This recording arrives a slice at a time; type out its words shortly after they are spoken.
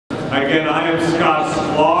Again, I am Scott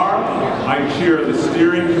Sklar. I chair the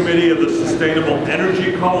steering committee of the Sustainable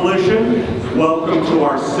Energy Coalition. Welcome to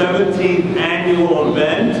our 17th annual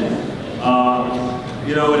event.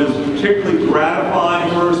 You know, it is particularly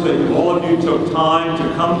gratifying first that all of you took time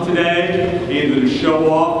to come today, either to show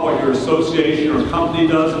off what your association or company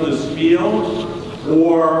does in this field,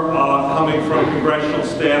 or coming from congressional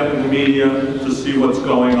staff and the media to see what's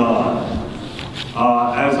going on.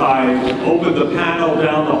 As I open the panel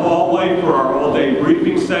down the hallway for our all-day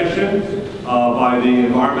briefing session by the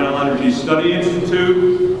Environmental Energy Study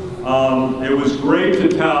Institute, it was great to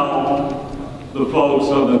tell the folks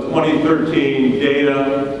of the 2013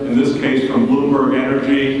 data, in this case from Bloomberg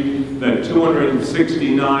Energy, that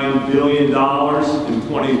 $269 billion in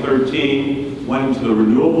 2013 went into the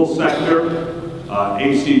renewable sector.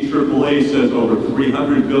 ACCCA says over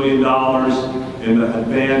 $300 billion in the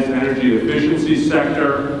advanced energy efficiency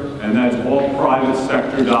sector, and that's all private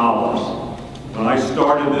sector dollars. When I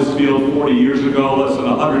started this field 40 years ago, less than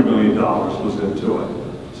 $100 million was into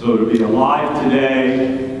it. So to be alive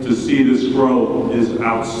today, to see this growth is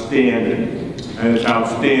outstanding. And it's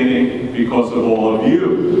outstanding because of all of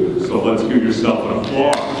you. So let's give yourself an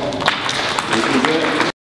applause. This is it.